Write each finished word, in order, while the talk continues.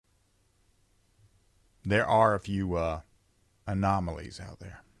there are a few anomalies out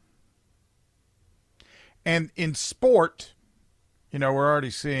there. And in sport, we're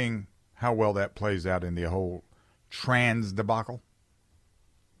already seeing how well that plays out in the whole trans debacle.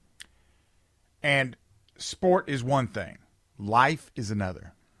 And sport is one thing. Life is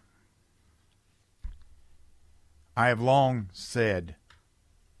another. I have long said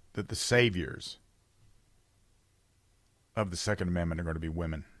that the saviors of the Second Amendment are going to be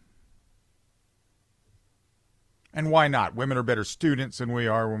women. And why not? Women are better students than we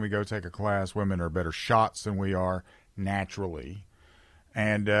are when we go take a class. Women are better shots than we are naturally.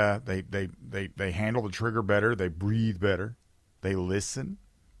 And they handle the trigger better. They breathe better. They listen.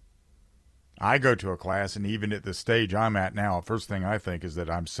 I go to a class, and even at the stage I'm at now, first thing I think is that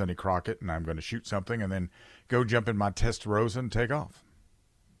I'm Sonny Crockett, and I'm going to shoot something and then go jump in my Testarossa and take off.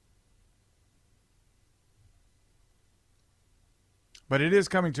 But it is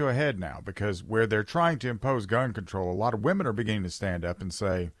coming to a head now, because where they're trying to impose gun control, a lot of women are beginning to stand up and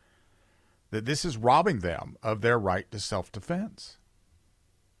say that this is robbing them of their right to self-defense.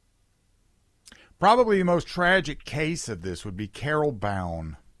 Probably the most tragic case of this would be Carol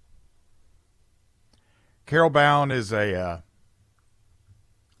Bown. Carol Bown is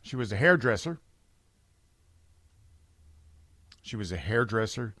she was a hairdresser. She was a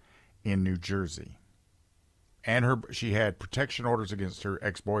hairdresser in New Jersey. And she had protection orders against her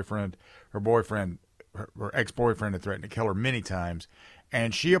ex-boyfriend. Her ex-boyfriend had threatened to kill her many times.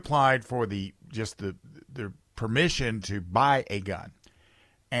 And she applied for the permission to buy a gun.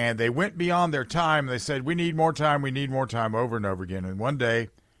 And they went beyond their time. They said, we need more time, over and over again. And one day,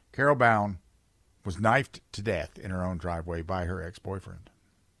 Carol Bown was knifed to death in her own driveway by her ex-boyfriend.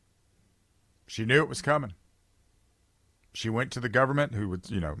 She knew it was coming. She went to the government, who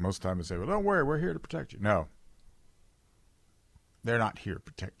would, most of the time would say, well, don't worry, we're here to protect you. No. They're not here to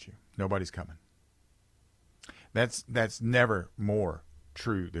protect you. Nobody's coming. That's never more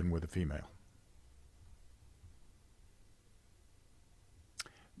true than with a female.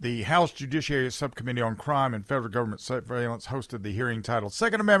 The House Judiciary Subcommittee on Crime and Federal Government Surveillance hosted the hearing titled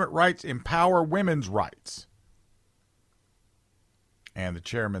Second Amendment Rights Empower Women's Rights. And the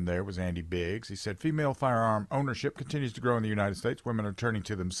chairman there was Andy Biggs. He said, female firearm ownership continues to grow in the United States. Women are turning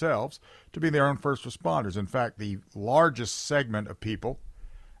to themselves to be their own first responders. In fact, the largest segment of people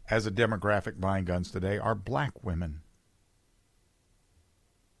as a demographic buying guns today are black women.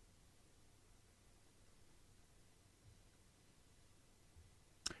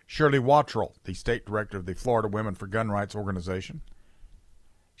 Shirley Wattrell, the state director of the Florida Women for Gun Rights Organization.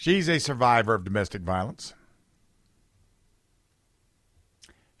 She's a survivor of domestic violence.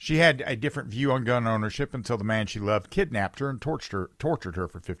 She had a different view on gun ownership until the man she loved kidnapped her and tortured her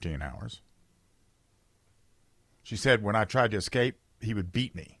for 15 hours. She said, when I tried to escape, he would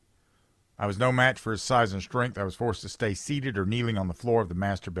beat me. I was no match for his size and strength. I was forced to stay seated or kneeling on the floor of the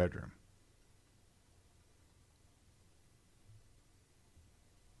master bedroom.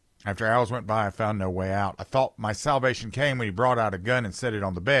 After hours went by, I found no way out. I thought my salvation came when he brought out a gun and set it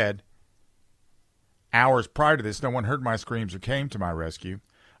on the bed. Hours prior to this, no one heard my screams or came to my rescue.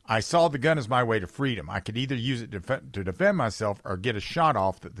 I saw the gun as my way to freedom. I could either use it to defend myself or get a shot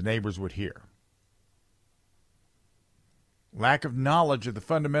off that the neighbors would hear. Lack of knowledge of the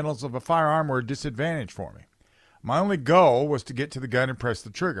fundamentals of a firearm were a disadvantage for me. My only goal was to get to the gun and press the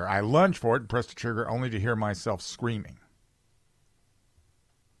trigger. I lunged for it and pressed the trigger only to hear myself screaming.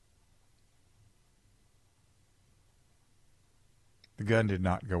 The gun did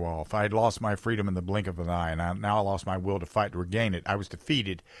not go off. I had lost my freedom in the blink of an eye, and now I lost my will to fight to regain it. I was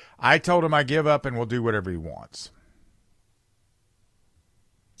defeated. I told him I give up and will do whatever he wants.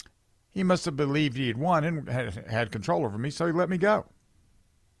 He must have believed he had won and had control over me, so he let me go.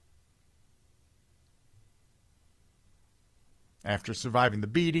 After surviving the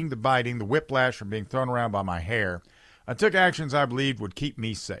beating, the biting, the whiplash from being thrown around by my hair, I took actions I believed would keep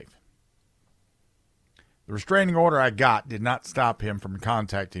me safe. The restraining order I got did not stop him from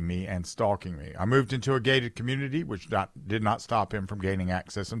contacting me and stalking me. I moved into a gated community, which did not stop him from gaining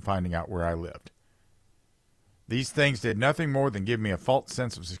access and finding out where I lived. These things did nothing more than give me a false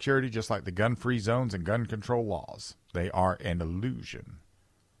sense of security, just like the gun-free zones and gun control laws. They are an illusion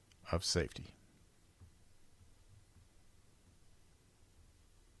of safety.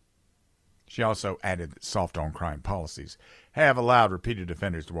 She also added that soft on crime policies have allowed repeated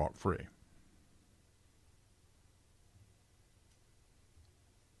offenders to walk free.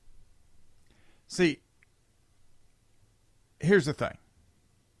 See, here's the thing,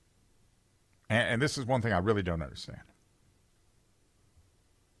 and this is one thing I really don't understand.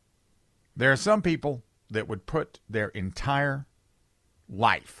 There are some people that would put their entire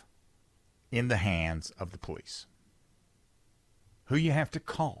life in the hands of the police, who you have to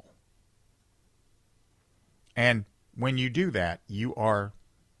call. And when you do that, you are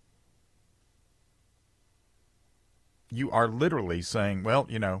literally saying, well,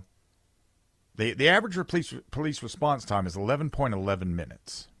 the average police response time is 11.11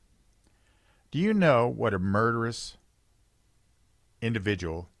 minutes. Do you know what a murderous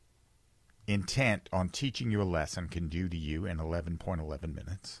individual intent on teaching you a lesson can do to you in 11.11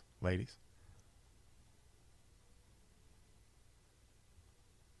 minutes, ladies?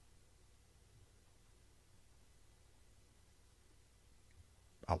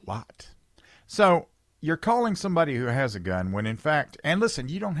 A lot. So you're calling somebody who has a gun when in fact, and listen,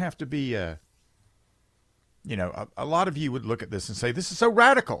 you don't have to be a lot of you would look at this and say, this is so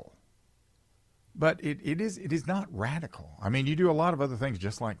radical. But it is not radical. I mean, you do a lot of other things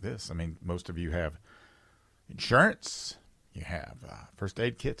just like this. I mean, most of you have insurance, you have first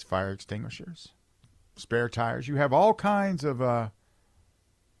aid kits, fire extinguishers, spare tires. You have all kinds of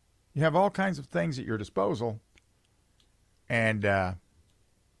things at your disposal, and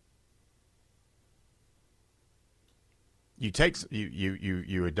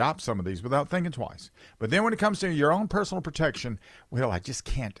you adopt some of these without thinking twice. But then when it comes to your own personal protection, well, I just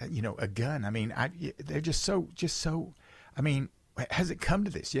can't, a gun. I mean, they're just so, I mean, has it come to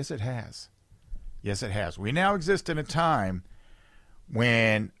this? Yes, it has. Yes, it has. We now exist in a time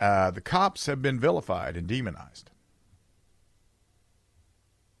when the cops have been vilified and demonized.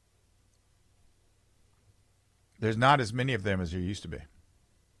 There's not as many of them as there used to be.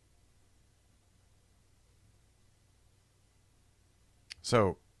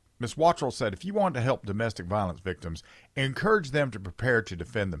 So, Ms. Wattrell said, if you want to help domestic violence victims, encourage them to prepare to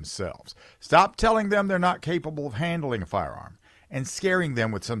defend themselves. Stop telling them they're not capable of handling a firearm and scaring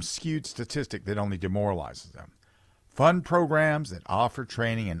them with some skewed statistic that only demoralizes them. Fund programs that offer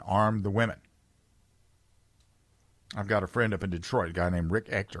training and arm the women. I've got a friend up in Detroit, a guy named Rick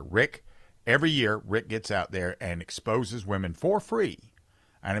Ector. Every year, Rick gets out there and exposes women for free.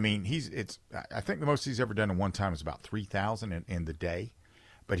 And I mean, I think the most he's ever done in one time is about 3,000 in the day.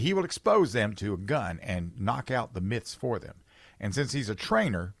 But he will expose them to a gun and knock out the myths for them. And since he's a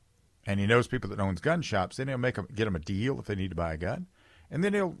trainer and he knows people that owns gun shops, then he'll get them a deal if they need to buy a gun. And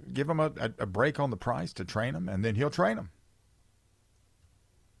then he'll give them a break on the price to train them, and then he'll train them.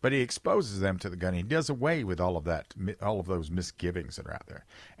 But he exposes them to the gun. He does away with all of that, all of those misgivings that are out there.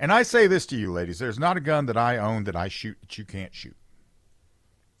 And I say this to you, ladies. There's not a gun that I own that I shoot that you can't shoot,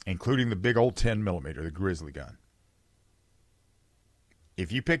 including the big old 10 millimeter, the Grizzly gun.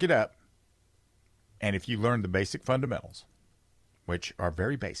 If you pick it up, and if you learn the basic fundamentals, which are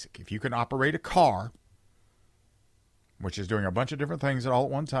very basic, if you can operate a car, which is doing a bunch of different things all at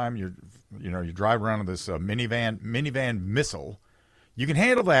one time, you drive around with this minivan missile, you can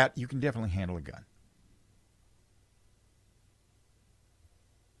handle that. You can definitely handle a gun.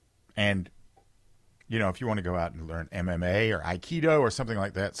 And if you want to go out and learn MMA or Aikido or something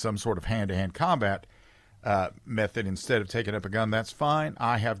like that, some sort of hand-to-hand combat method instead of taking up a gun, that's fine.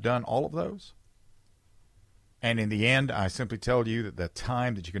 I have done all of those. And in the end, I simply tell you that the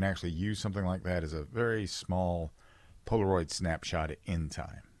time that you can actually use something like that is a very small Polaroid snapshot in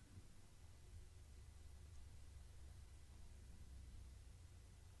time.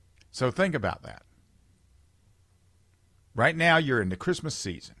 So think about that. Right now, you're in the Christmas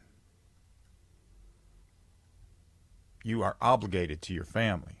season. You are obligated to your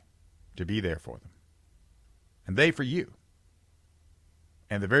family to be there for them. And they for you.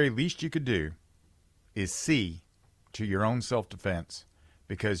 And the very least you could do is see to your own self-defense,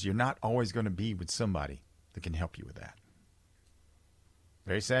 because you're not always going to be with somebody that can help you with that.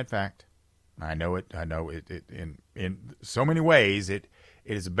 Very sad fact. I know it. In so many ways, it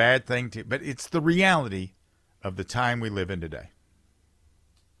is a bad thing but it's the reality of the time we live in today.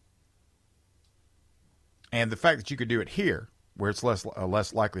 And the fact that you could do it here, where it's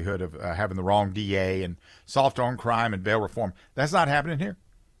less likelihood of having the wrong DA and soft on crime and bail reform, that's not happening here.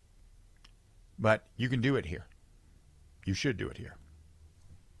 But you can do it here. You should do it here.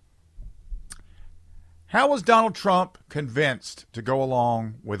 How was Donald Trump convinced to go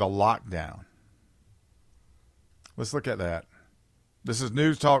along with a lockdown? Let's look at that. This is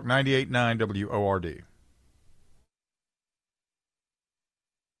News Talk 98.9 WORD.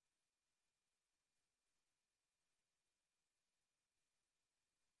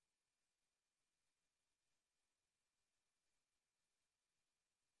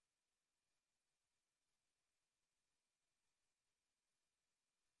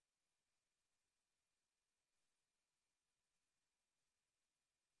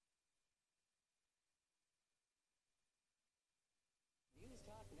 News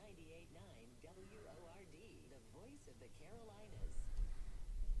Talk 98.9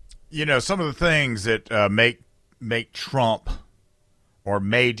 You know, some of the things that make Trump or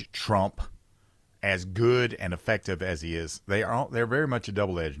made Trump as good and effective as he is, they're very much a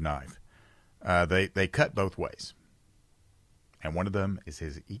double-edged knife. They cut both ways, and one of them is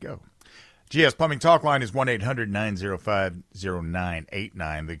his ego. GS Plumbing Talk Line is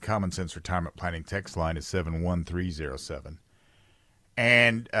 1-800-905-0989. The Common Sense Retirement Planning text line is 71307.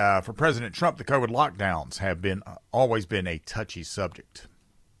 And for President Trump, the COVID lockdowns have always been a touchy subject.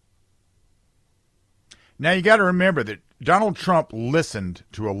 Now, you got to remember that Donald Trump listened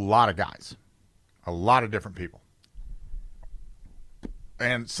to a lot of guys, a lot of different people.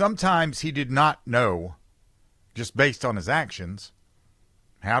 And sometimes he did not know, just based on his actions,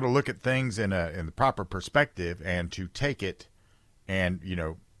 how to look at things in the proper perspective and to take it and,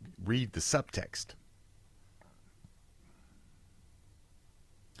 read the subtext.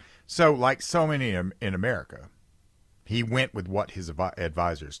 So, like so many in America, he went with what his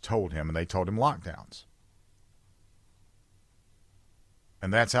advisors told him, and they told him lockdowns.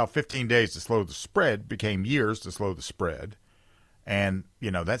 And that's how 15 days to slow the spread became years to slow the spread. And,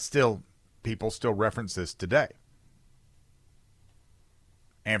 that's still, people still reference this today.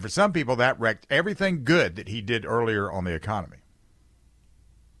 And for some people, that wrecked everything good that he did earlier on the economy.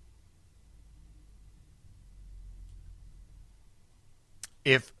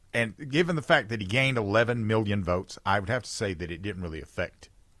 And given the fact that he gained 11 million votes, I would have to say that it didn't really affect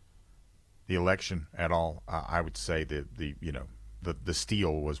the election at all. I would say that the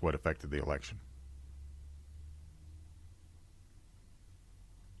steal was what affected the election.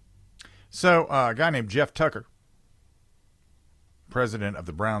 So a guy named Jeff Tucker, president of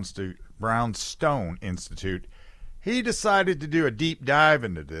the Brownstone Institute, he decided to do a deep dive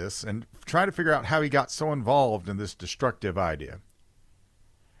into this and try to figure out how he got so involved in this destructive idea.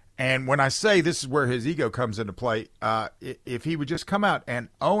 And when I say this is where his ego comes into play, if he would just come out and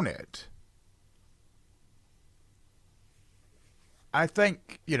own it, I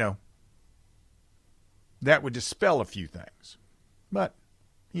think, that would dispel a few things. But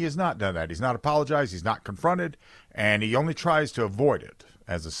he has not done that. He's not apologized. He's not confronted. And he only tries to avoid it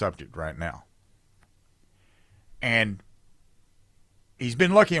as a subject right now. And he's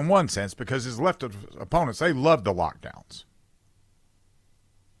been lucky in one sense because his left opponents, they love the lockdowns.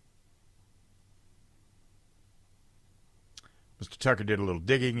 Mr. Tucker did a little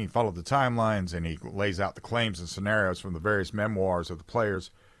digging. He followed the timelines, and he lays out the claims and scenarios from the various memoirs of the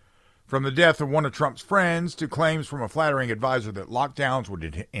players. From the death of one of Trump's friends to claims from a flattering advisor that lockdowns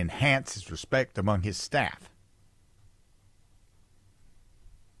would enhance his respect among his staff.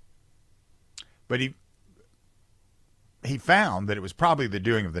 But he found that it was probably the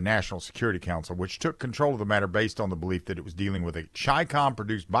doing of the National Security Council, which took control of the matter based on the belief that it was dealing with a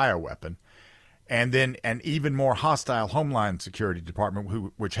Chi-Com-produced bioweapon, and then an even more hostile Homeland Security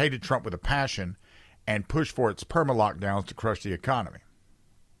Department, which hated Trump with a passion and pushed for its perma-lockdowns to crush the economy.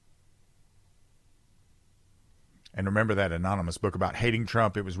 And remember that anonymous book about hating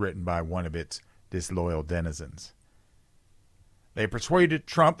Trump? It was written by one of its disloyal denizens. They persuaded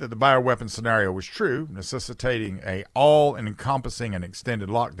Trump that the bioweapon scenario was true, necessitating an all-encompassing and extended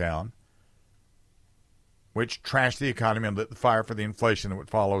lockdown, which trashed the economy and lit the fire for the inflation that would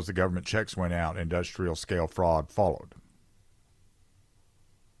follow as the government checks went out and industrial-scale fraud followed.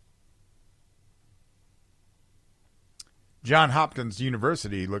 Johns Hopkins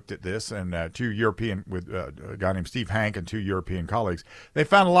University looked at this, and with a guy named Steve Hank and two European colleagues, they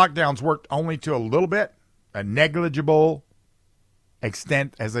found the lockdowns worked only to a little bit, a negligible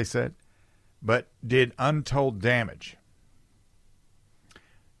extent, as they said, but did untold damage.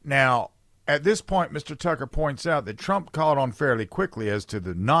 Now, at this point, Mr. Tucker points out that Trump caught on fairly quickly as to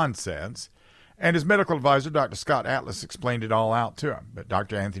the nonsense, and his medical advisor, Dr. Scott Atlas, explained it all out to him. But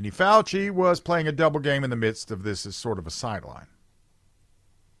Dr. Anthony Fauci was playing a double game in the midst of this as sort of a sideline.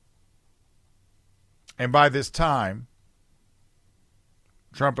 And by this time,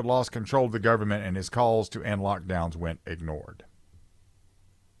 Trump had lost control of the government, and his calls to end lockdowns went ignored.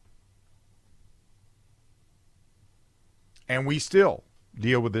 And we still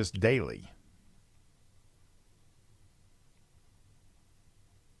deal with this daily.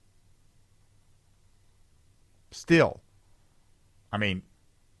 Still, I mean,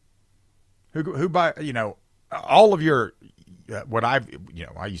 who buy, all of your,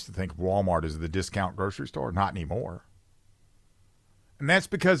 I used to think of Walmart as the discount grocery store. Not anymore. And that's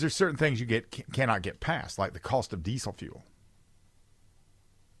because there's certain things you cannot get past, like the cost of diesel fuel.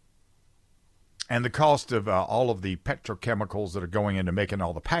 And the cost of all of the petrochemicals that are going into making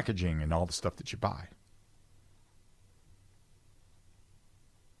all the packaging and all the stuff that you buy.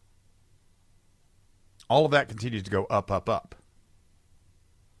 All of that continues to go up, up, up.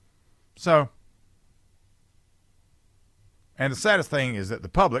 So, and the saddest thing is that the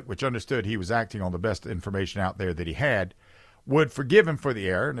public, which understood he was acting on the best information out there that he had, would forgive him for the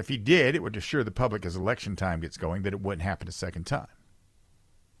error. And if he did, it would assure the public as election time gets going that it wouldn't happen a second time.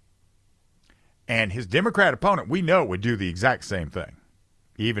 And his Democrat opponent, we know, would do the exact same thing,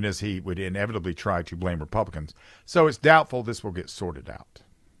 even as he would inevitably try to blame Republicans. So it's doubtful this will get sorted out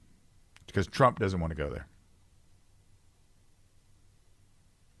because Trump doesn't want to go there.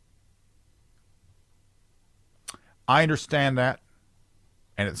 I understand that,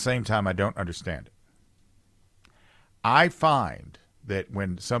 and at the same time, I don't understand it. I find that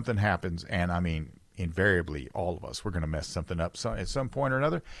when something happens, and I mean, invariably, all of us, we're going to mess something up at some point or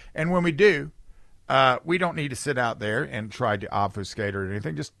another. And when we do, we don't need to sit out there and try to obfuscate or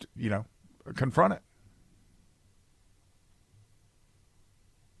anything. Just, confront it.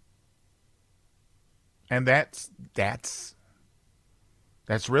 And that's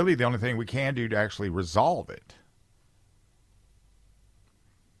really the only thing we can do to actually resolve it.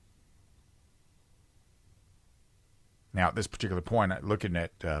 Now, at this particular point, looking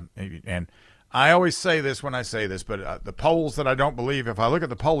at, and I always say this when I say this, but the polls that I don't believe, if I look at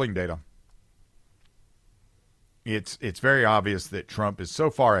the polling data, it's very obvious that Trump is so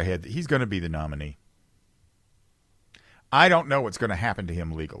far ahead that he's going to be the nominee. I don't know what's going to happen to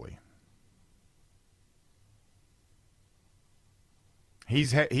him legally.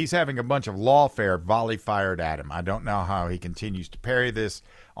 He's having a bunch of lawfare volley fired at him. I don't know how he continues to parry this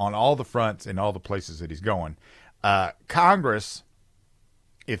on all the fronts and all the places that he's going. Congress,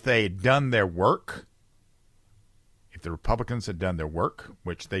 if they had done their work, if the Republicans had done their work,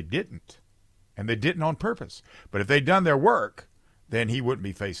 which they didn't, and they didn't on purpose, but if they'd done their work, then he wouldn't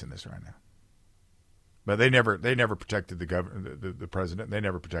be facing this right now. But they never protected the president. They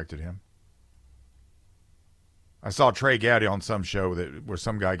never protected him. I saw Trey Gowdy on some show where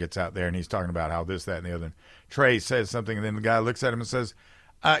some guy gets out there and he's talking about how this, that, and the other. Trey says something, and then the guy looks at him and says,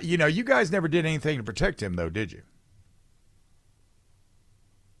 you guys never did anything to protect him, though, did you?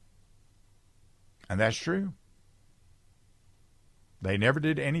 And that's true. They never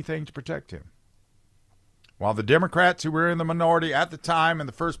did anything to protect him. While the Democrats, who were in the minority at the time in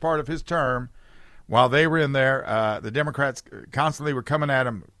the first part of his term, while they were in there, the Democrats constantly were coming at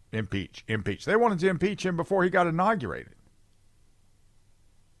him, impeach. They wanted to impeach him before he got inaugurated.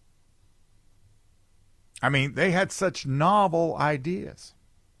 I mean, they had such novel ideas.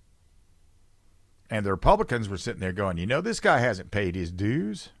 And the Republicans were sitting there going, this guy hasn't paid his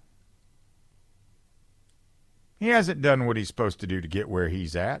dues. He hasn't done what he's supposed to do to get where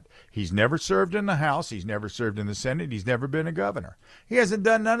he's at. He's never served in the House. He's never served in the Senate. He's never been a governor. He hasn't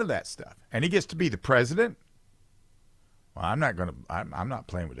done none of that stuff. And he gets to be the president? Well, I'm not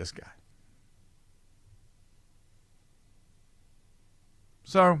playing with this guy.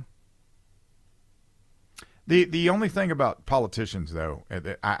 So, the only thing about politicians, though,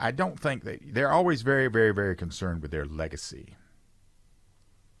 I don't think they're always very, very, very concerned with their legacy.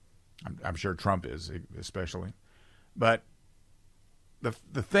 I'm sure Trump is, especially. But the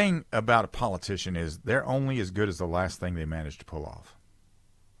thing about a politician is they're only as good as the last thing they manage to pull off.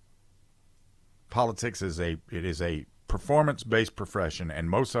 Politics is a performance-based profession, and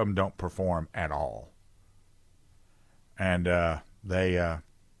most of them don't perform at all. And the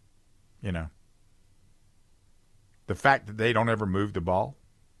fact that they don't ever move the ball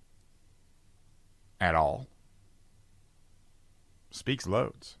at all speaks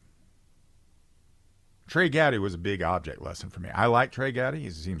loads. Trey Gowdy was a big object lesson for me. I like Trey Gowdy. He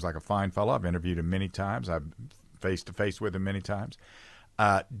seems like a fine fellow. I've interviewed him many times. I've face-to-face with him many times.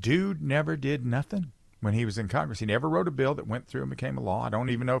 Dude never did nothing when he was in Congress. He never wrote a bill that went through and became a law. I don't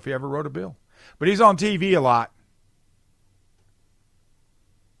even know if he ever wrote a bill. But he's on TV a lot.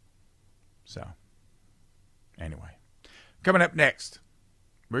 So, anyway. Coming up next,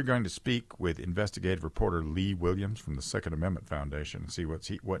 we're going to speak with investigative reporter Lee Williams from the Second Amendment Foundation and see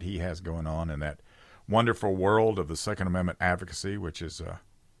what he has going on in that wonderful world of the Second Amendment advocacy, which is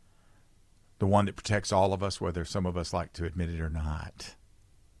the one that protects all of us, whether some of us like to admit it or not.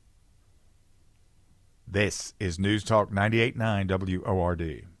 This is News Talk 98.9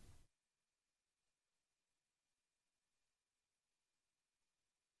 WORD.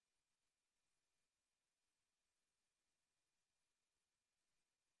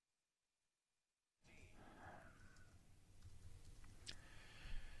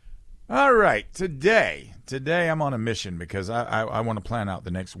 All right, today I'm on a mission because I want to plan out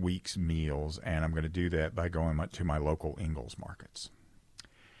the next week's meals, and I'm going to do that by going to my local Ingalls markets.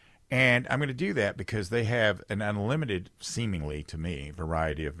 And I'm going to do that because they have an unlimited, seemingly to me,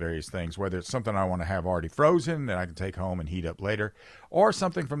 variety of various things, whether it's something I want to have already frozen that I can take home and heat up later, or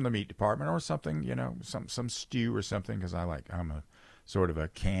something from the meat department, or something, some stew or something, because I'm a sort of a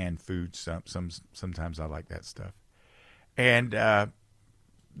canned food. Sometimes I like that stuff. And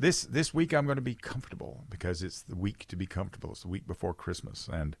this week I'm going to be comfortable because it's the week to be comfortable. It's the week before Christmas.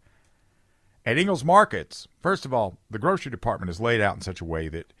 And at Ingles Markets, first of all, the grocery department is laid out in such a way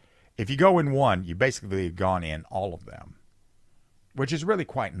that if you go in one, you basically have gone in all of them, which is really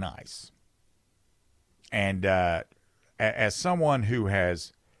quite nice. And as someone who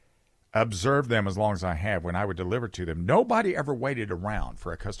has observed them as long as I have, when I would deliver to them, nobody ever waited around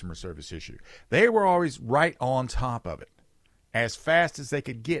for a customer service issue. They were always right on top of it, as fast as they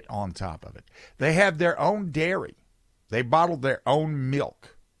could get on top of it. They have their own dairy. They bottled their own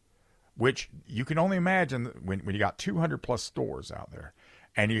milk, which you can only imagine when you got 200 plus stores out there.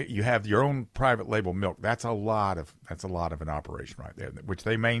 And you have your own private label milk. That's a lot of an operation right there, which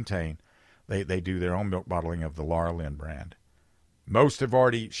they maintain. They do their own milk bottling of the Laura Lynn brand. Most have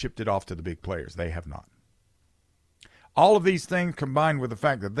already shipped it off to the big players. They have not. All of these things combined with the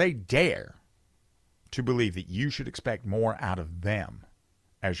fact that they dare to believe that you should expect more out of them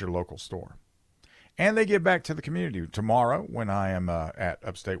as your local store. And they give back to the community. Tomorrow, when I am at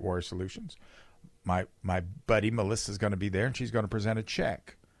Upstate Warrior Solutions, my buddy Melissa is going to be there, and she's going to present a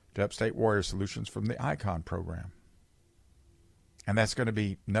check to Upstate Warrior Solutions from the Icon program. And that's going to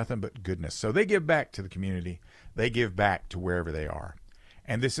be nothing but goodness. So they give back to the community. They give back to wherever they are.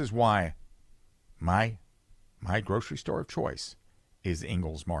 And this is why my grocery store of choice is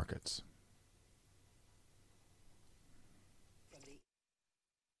Ingles Markets.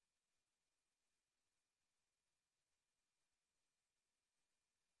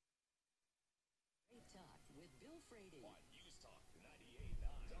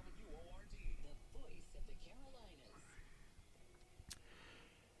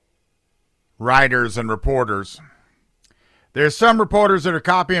 Writers and reporters. There's some reporters that are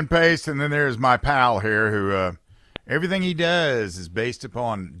copy and paste, and then there's my pal here who everything he does is based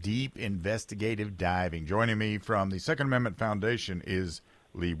upon deep investigative diving. Joining me from the Second Amendment Foundation is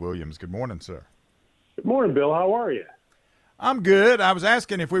Lee Williams. Good morning, sir. Good morning, Bill. How are you? I'm good. I was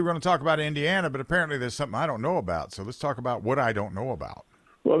asking if we were going to talk about Indiana, but apparently there's something I don't know about. So let's talk about what I don't know about.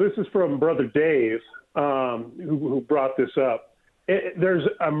 Well, this is from Brother Dave, who brought this up. There's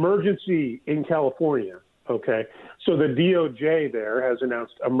emergency in California, okay? So the DOJ there has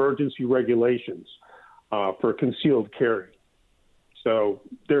announced emergency regulations for concealed carry. So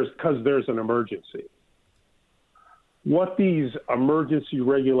there's an emergency. What these emergency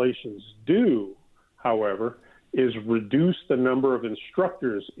regulations do, however, is reduce the number of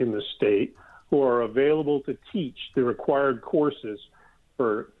instructors in the state who are available to teach the required courses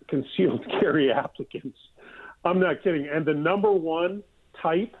for concealed carry applicants. I'm not kidding. And the number one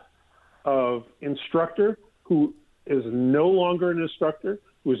type of instructor who is no longer an instructor,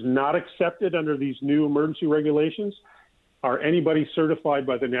 who is not accepted under these new emergency regulations, are anybody certified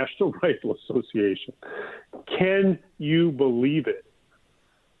by the National Rifle Association. Can you believe it?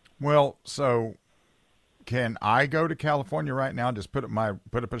 Well, so can I go to California right now and just put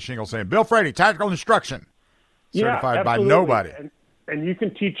up a shingle saying, Bill Frady, tactical instruction, certified by nobody? And you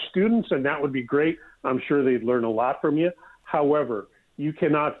can teach students, and that would be great. I'm sure they'd learn a lot from you. However, you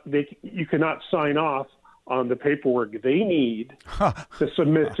cannot sign off on the paperwork they need to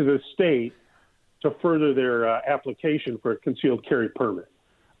submit to the state to further their application for a concealed carry permit.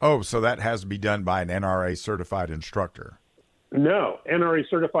 Oh, so that has to be done by an NRA certified instructor. No, NRA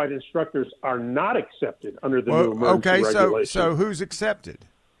certified instructors are not accepted under the new emergency regulations. Okay, so who's accepted?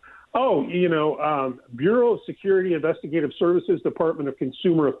 Oh, Bureau of Security Investigative Services, Department of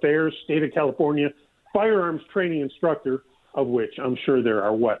Consumer Affairs, State of California, firearms training instructor, of which I'm sure there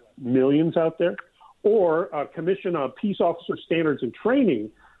are, millions out there, or Commission on Peace Officer Standards and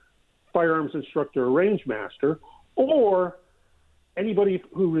Training, firearms instructor or range master, or anybody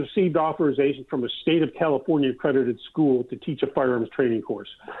who received authorization from a state of California accredited school to teach a firearms training course.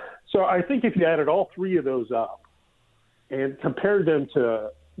 So I think if you added all three of those up and compared them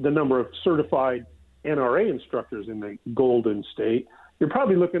to the number of certified NRA instructors in the Golden State, you're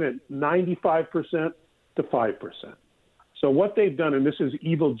probably looking at 95% to 5%. So what they've done, and this is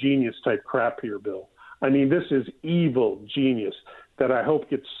evil genius type crap here, Bill. I mean, this is evil genius that I hope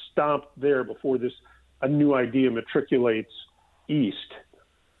gets stomped there before a new idea matriculates east.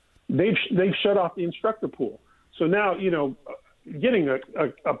 They've shut off the instructor pool. So now, getting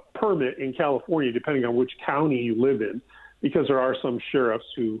a permit in California, depending on which county you live in, because there are some sheriffs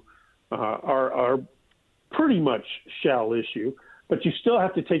who are pretty much shall issue. but you still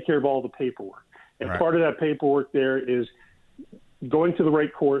have to take care of all the paperwork. And Right. part of that paperwork there is going to the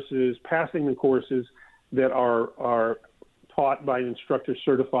right courses, passing the courses that are taught by an instructor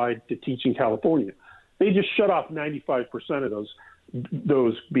certified to teach in California. They just shut off 95% of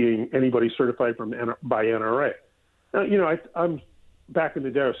those being anybody certified by NRA. Now, I'm back in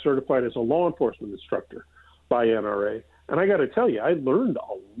the day, I was certified as a law enforcement instructor by NRA, and I got to tell you, I learned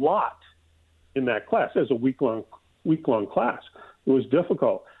a lot in that class. As a week-long class. It was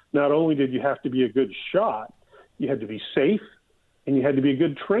difficult. Not only did you have to be a good shot, you had to be safe, and you had to be a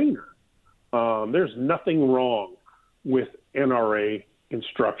good trainer. There's nothing wrong with NRA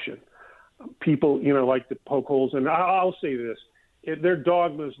instruction. People, like to poke holes, and I'll say this: their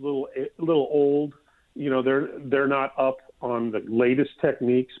dogma is a little old. They're not up on the latest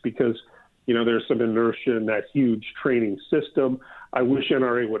techniques because there's some inertia in that huge training system. I wish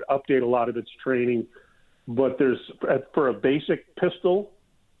NRA would update a lot of its training, but for a basic pistol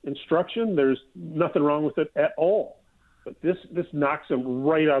instruction, there's nothing wrong with it at all. But this knocks them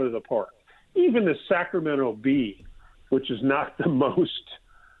right out of the park. Even the Sacramento Bee, which is not the most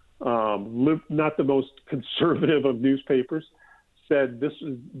conservative of newspapers, said this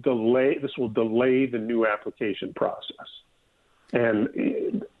will delay the new application process.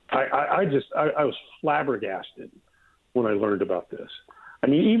 And I was flabbergasted when I learned about this. I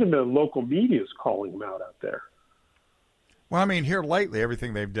mean, even the local media is calling them out there. Well, I mean, here lately,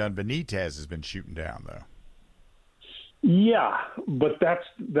 everything they've done, Benitez has been shooting down, though. Yeah, but that's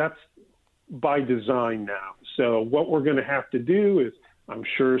by design now. So what we're going to have to do is, I'm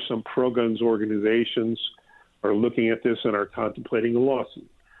sure some pro-guns organizations are looking at this and are contemplating a lawsuit.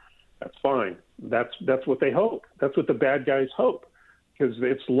 That's fine. That's what they hope. That's what the bad guys hope, because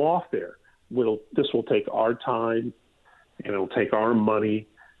it's lawfare. This will take our time, and it'll take our money,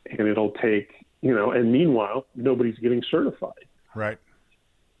 and it'll take, and meanwhile, nobody's getting certified. Right.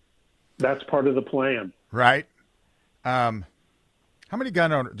 That's part of the plan. Right. How many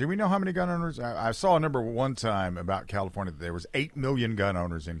gun owners? Do we know how many gun owners? I saw a number one time about California. There was 8 million gun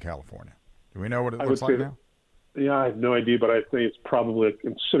owners in California. Do we know what it looks like now? Yeah, I have no idea, but I think it's probably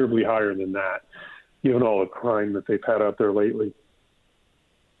considerably higher than that, given all the crime that they've had out there lately.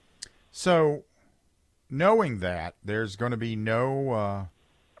 So, knowing that, there's going to be none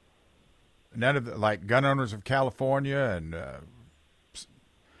of the, gun owners of California, and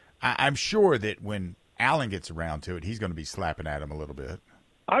I'm sure that when Alan gets around to it, he's going to be slapping at him a little bit.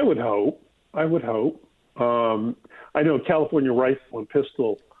 I would hope. I know California Rifle and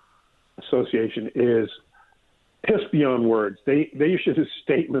Pistol Association is pissed beyond words. They issued a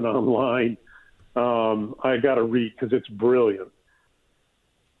statement online. I got to read because it's brilliant.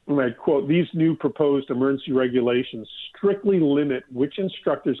 And I quote, "These new proposed emergency regulations strictly limit which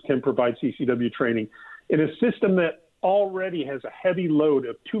instructors can provide CCW training in a system that already has a heavy load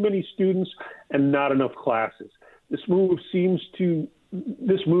of too many students and not enough classes. This move seems to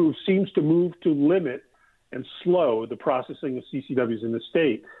move to limit and slow the processing of CCWs in the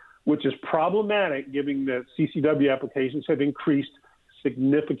state, which is problematic given that CCW applications have increased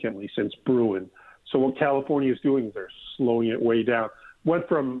significantly since Bruin. So what California is doing is they're slowing it way down. Went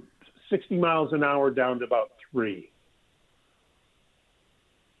from 60 miles an hour down to about 3.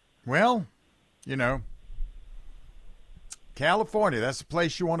 Well, California, that's the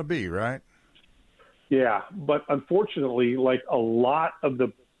place you want to be, right? Yeah, but unfortunately, like a lot of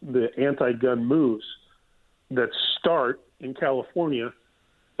the anti-gun moves that start in California,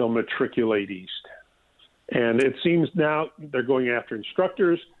 they'll matriculate east. And it seems now they're going after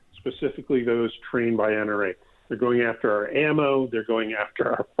instructors, specifically those trained by NRA. They're going after our ammo. They're going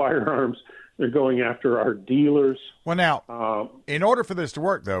after our firearms. They're going after our dealers. Well, now, in order for this to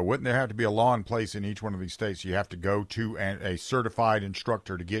work, though, wouldn't there have to be a law in place in each one of these states? You have to go to a certified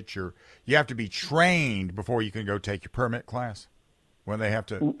instructor to get you have to be trained before you can go take your permit class? When they have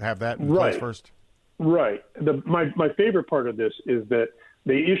to have that in place first? Right. My favorite part of this is that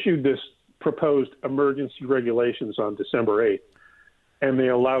they issued this proposed emergency regulations on December 8th, and they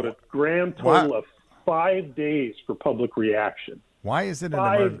allowed a grand total of 5 days for public reaction. Why is it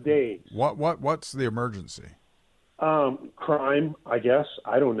 5 days? What's the emergency? Crime, I guess.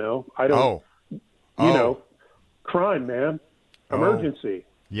 I don't know. Crime, man. Emergency.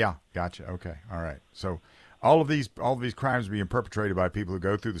 Yeah, gotcha. Okay, all right. So all of these crimes being perpetrated by people who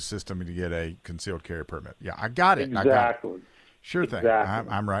go through the system to get a concealed carry permit. Yeah, I got it. Exactly. I got it. Sure thing.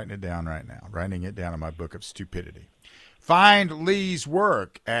 Exactly. I'm writing it down right now. Writing it down in my book of stupidity. Find Lee's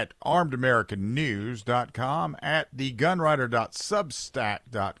work at armedamericannews.com, at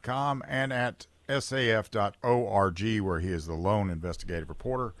thegunwriter.substack.com, and at saf.org, where he is the lone investigative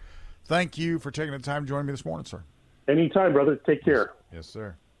reporter. Thank you for taking the time to join me this morning, sir. Anytime, brother. Take care. Yes,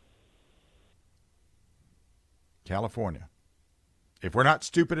 sir. California. If we're not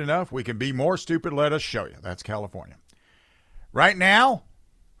stupid enough, we can be more stupid. Let us show you. That's California. Right now,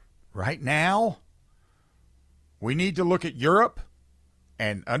 we need to look at Europe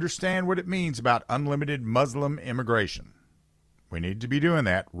and understand what it means about unlimited Muslim immigration. We need to be doing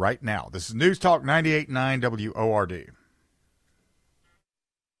that right now. This is News Talk 98.9 WORD.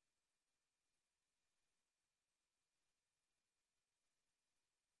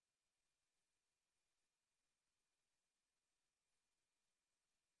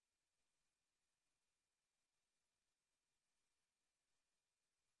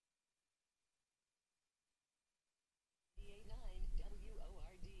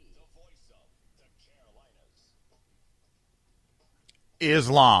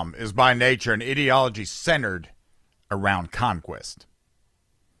 Islam is by nature an ideology centered around conquest.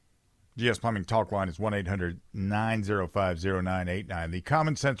 GS Plumbing Talk line is 1-800-905-0989. The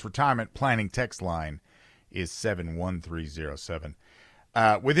Common Sense Retirement Planning text line is 71307.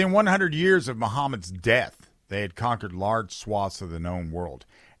 Within 100 years of Muhammad's death, they had conquered large swaths of the known world.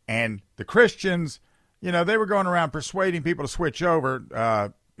 And the Christians, they were going around persuading people to switch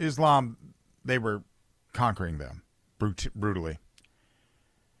over. Islam, they were conquering them brutally.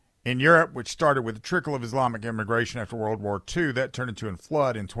 In Europe, which started with a trickle of Islamic immigration after World War II, that turned into a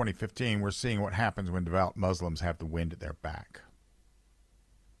flood in 2015. We're seeing what happens when devout Muslims have the wind at their back.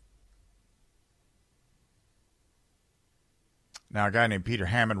 Now, a guy named Peter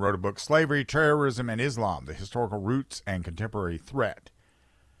Hammond wrote a book, Slavery, Terrorism, and Islam, The Historical Roots and Contemporary Threat.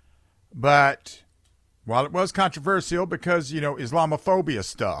 But while it was controversial because, Islamophobia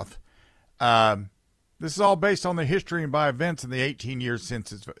stuff, this is all based on the history and by events in the 18 years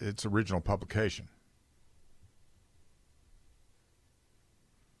since its original publication.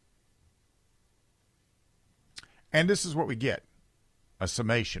 And this is what we get, a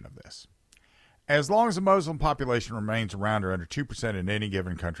summation of this. As long as the Muslim population remains around or under 2% in any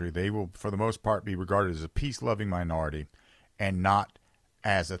given country, they will, for the most part, be regarded as a peace-loving minority and not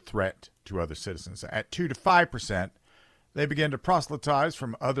as a threat to other citizens. At 2 to 5%, they begin to proselytize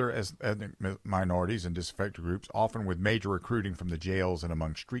from other ethnic minorities and disaffected groups, often with major recruiting from the jails and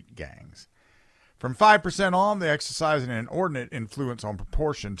among street gangs. From 5% on, they exercise an inordinate influence on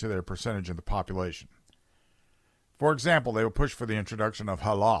proportion to their percentage of the population. For example, they will push for the introduction of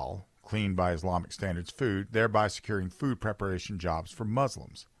halal, clean by Islamic standards food, thereby securing food preparation jobs for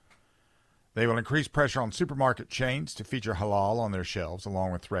Muslims. They will increase pressure on supermarket chains to feature halal on their shelves,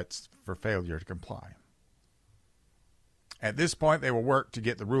 along with threats for failure to comply. At this point, they will work to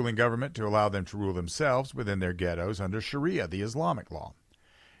get the ruling government to allow them to rule themselves within their ghettos under Sharia, the Islamic law.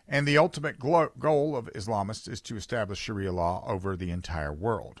 And the ultimate goal of Islamists is to establish Sharia law over the entire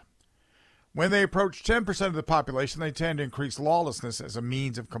world. When they approach 10% of the population, they tend to increase lawlessness as a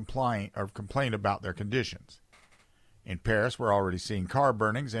means of complaint about their conditions. In Paris, we're already seeing car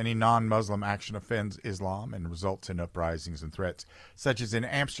burnings. Any non-Muslim action offends Islam and results in uprisings and threats, such as in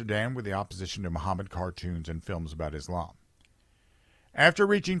Amsterdam with the opposition to Muhammad cartoons and films about Islam. After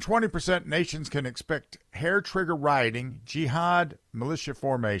reaching 20%, nations can expect hair-trigger rioting, jihad, militia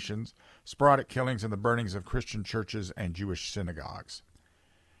formations, sporadic killings, and the burnings of Christian churches and Jewish synagogues.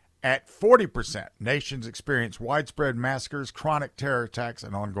 At 40%, nations experience widespread massacres, chronic terror attacks,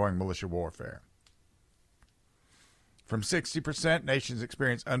 and ongoing militia warfare. From 60%, nations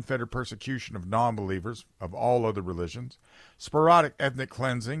experience unfettered persecution of non-believers of all other religions, sporadic ethnic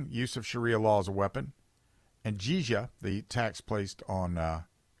cleansing, use of Sharia law as a weapon, and jizya, the tax placed on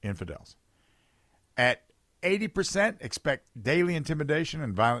infidels. At 80%, expect daily intimidation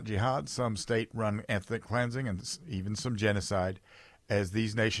and violent jihad, some state-run ethnic cleansing, and even some genocide, as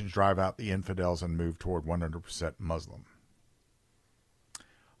these nations drive out the infidels and move toward 100% Muslim.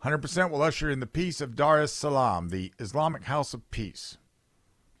 100% will usher in the peace of Dar es Salaam, the Islamic House of Peace.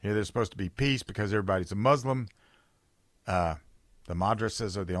 Here there's supposed to be peace because everybody's a Muslim. The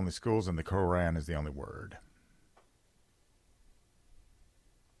madrasas are the only schools, and the Quran is the only word.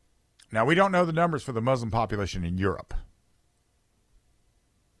 Now, we don't know the numbers for the Muslim population in Europe.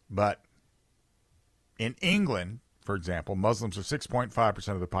 But in England, for example, Muslims are 6.5%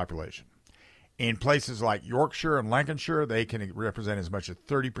 of the population. In places like Yorkshire and Lancashire, they can represent as much as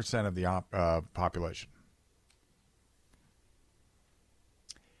 30% of the population.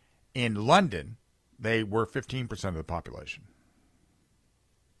 In London, they were 15% of the population.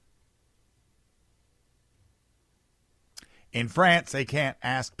 In France, they can't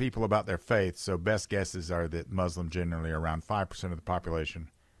ask people about their faith, so best guesses are that Muslims generally are around 5% of the population.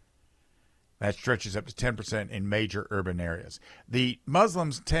 That stretches up to 10% in major urban areas. The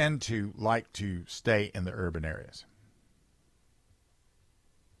Muslims tend to like to stay in the urban areas.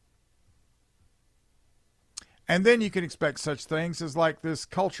 And then you can expect such things as like this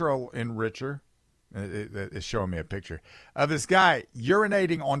cultural enricher. It's showing me a picture of this guy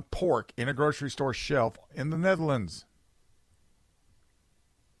urinating on pork in a grocery store shelf in the Netherlands.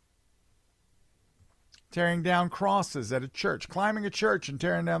 Tearing down crosses at a church, climbing a church and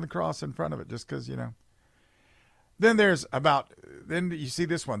tearing down the cross in front of it just because, you know. Then you see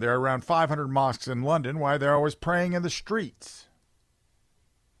this one. There are around 500 mosques in London. Why? They're always praying in the streets.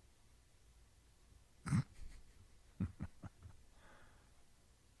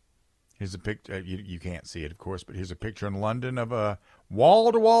 Here's a picture. You can't see it, of course, but here's a picture in London of a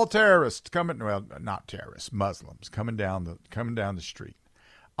wall-to-wall terrorists coming. Well, not terrorists, Muslims coming down the street,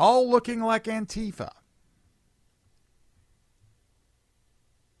 all looking like Antifa.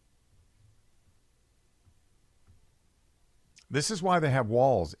 This is why they have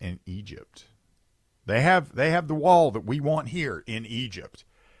walls in Egypt. They have the wall that we want here in Egypt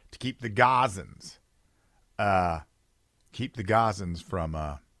to keep the Gazans,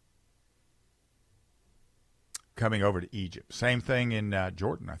 from coming over to Egypt. Same thing in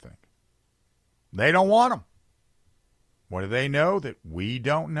Jordan, I think. They don't want them. What do they know that we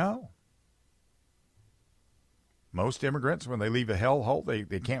don't know? Most immigrants, when they leave a hellhole,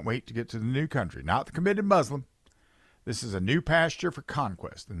 they can't wait to get to the new country. Not the committed Muslim. This is a new pasture for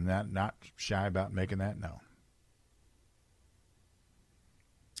conquest, and not shy about making that known.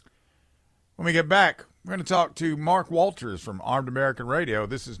 When we get back, we're going to talk to Mark Walters from Armed American Radio.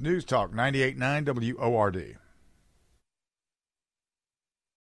 This is News Talk 98.9 WORD.